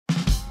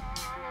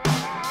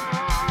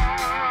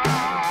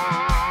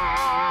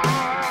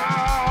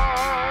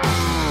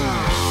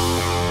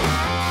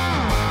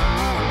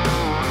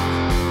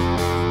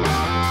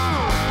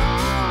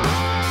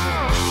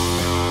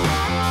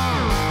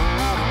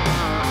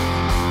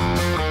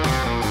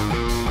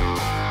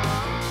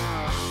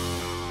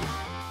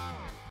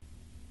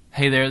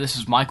Hey there, this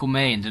is Michael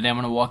May, and today I'm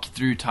going to walk you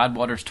through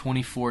Tidewater's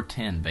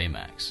 2410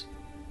 Baymax.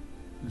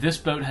 This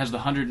boat has the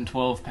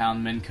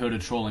 112-pound Minn Kota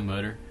trolling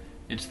motor.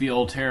 It's the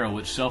Ultera,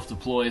 which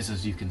self-deploys,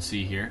 as you can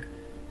see here,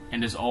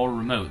 and is all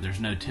remote. There's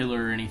no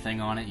tiller or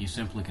anything on it. You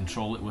simply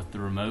control it with the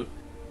remote.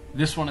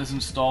 This one is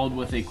installed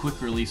with a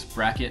quick-release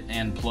bracket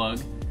and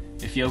plug.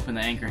 If you open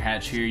the anchor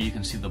hatch here, you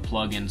can see the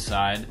plug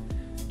inside.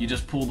 You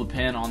just pull the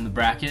pin on the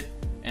bracket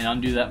and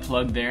undo that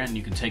plug there, and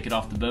you can take it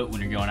off the boat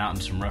when you're going out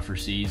in some rougher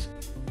seas.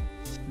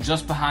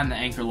 Just behind the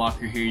anchor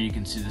locker here, you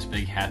can see this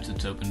big hatch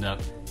that's opened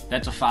up.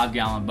 That's a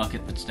 5-gallon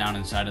bucket that's down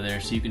inside of there,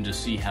 so you can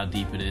just see how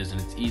deep it is,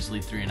 and it's easily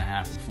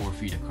 3.5 to 4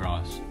 feet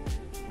across.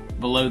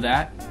 Below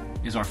that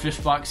is our fish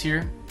box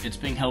here. It's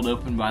being held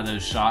open by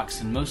those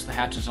shocks, and most of the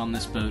hatches on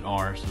this boat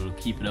are, so it'll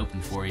keep it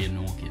open for you and it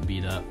won't get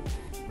beat up.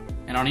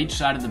 And on each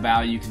side of the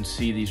bow, you can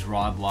see these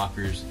rod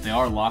lockers. They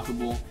are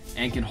lockable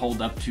and can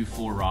hold up to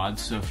 4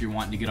 rods, so if you're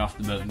wanting to get off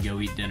the boat and go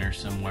eat dinner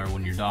somewhere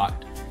when you're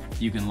docked,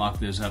 you can lock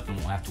those up and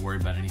won't have to worry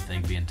about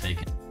anything being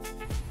taken.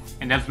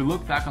 And as we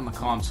look back on the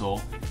console,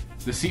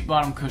 the seat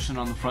bottom cushion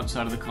on the front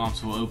side of the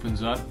console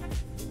opens up,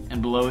 and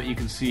below it you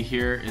can see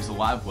here is a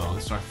live well.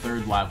 It's our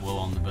 3rd live well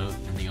on the boat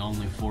and the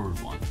only forward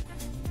one.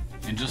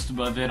 And just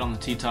above it on the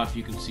T-top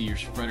you can see your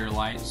spreader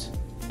lights,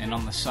 and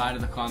on the side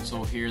of the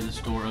console here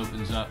this door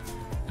opens up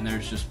and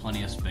there's just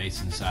plenty of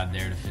space inside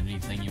there to fit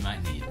anything you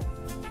might need.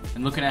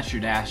 And looking at your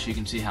dash, you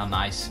can see how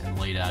nice and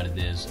laid out it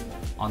is.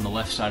 On the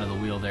left side of the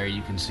wheel there,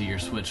 you can see your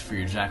switch for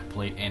your jack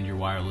plate and your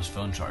wireless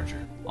phone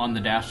charger. On the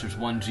dash, there's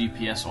one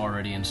GPS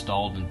already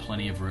installed and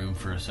plenty of room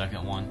for a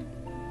second one.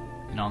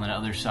 And on the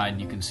other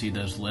side, you can see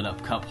those lit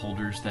up cup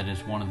holders. That is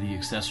one of the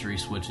accessory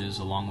switches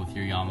along with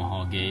your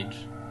Yamaha gauge.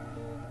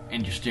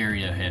 And your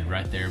stereo head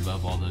right there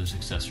above all those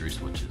accessory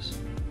switches.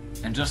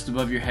 And just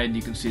above your head,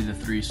 you can see the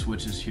 3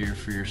 switches here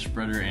for your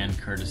spreader and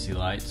courtesy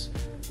lights,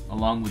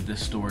 along with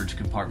this storage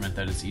compartment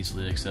that is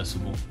easily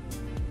accessible.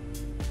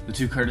 The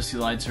 2 courtesy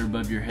lights are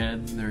above your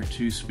head. There are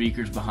 2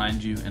 speakers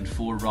behind you and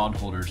 4 rod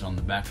holders on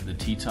the back of the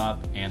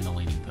T-top and the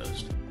leaning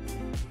post.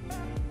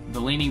 The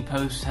leaning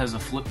post has a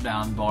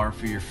flip-down bar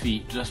for your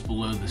feet just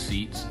below the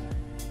seats,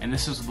 and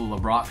this is the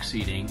LeBrock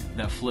seating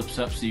that flips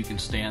up so you can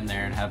stand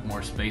there and have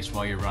more space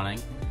while you're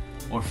running,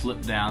 or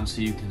flip down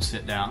so you can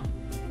sit down.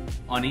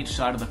 On each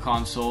side of the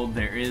console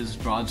there is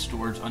broad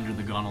storage under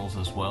the gunwales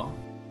as well.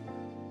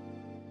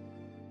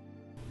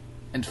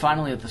 And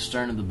finally, at the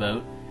stern of the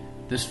boat,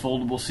 this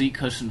foldable seat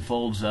cushion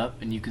folds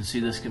up, and you can see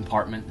this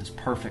compartment is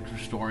perfect for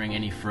storing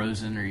any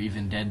frozen or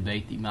even dead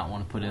bait that you might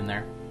want to put in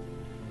there.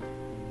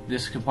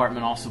 This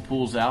compartment also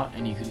pulls out,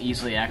 and you can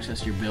easily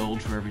access your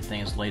bilge where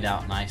everything is laid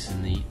out nice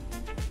and neat.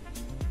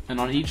 And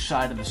on each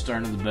side of the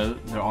stern of the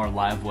boat there are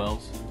live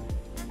wells.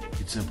 You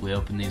can simply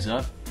open these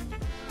up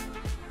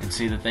and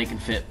see that they can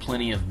fit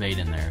plenty of bait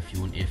in there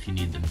if you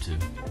need them to.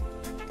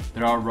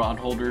 There are rod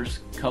holders,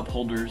 cup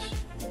holders,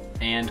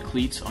 and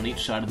cleats on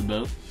each side of the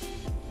boat.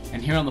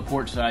 And here on the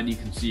port side you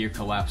can see your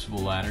collapsible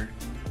ladder.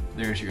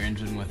 There's your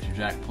engine with your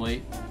jack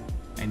plate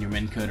and your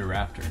Minn Kota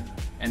Raptor.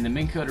 And the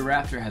Minn Kota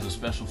Raptor has a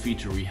special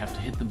feature where you have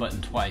to hit the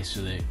button twice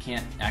so that it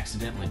can't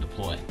accidentally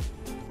deploy.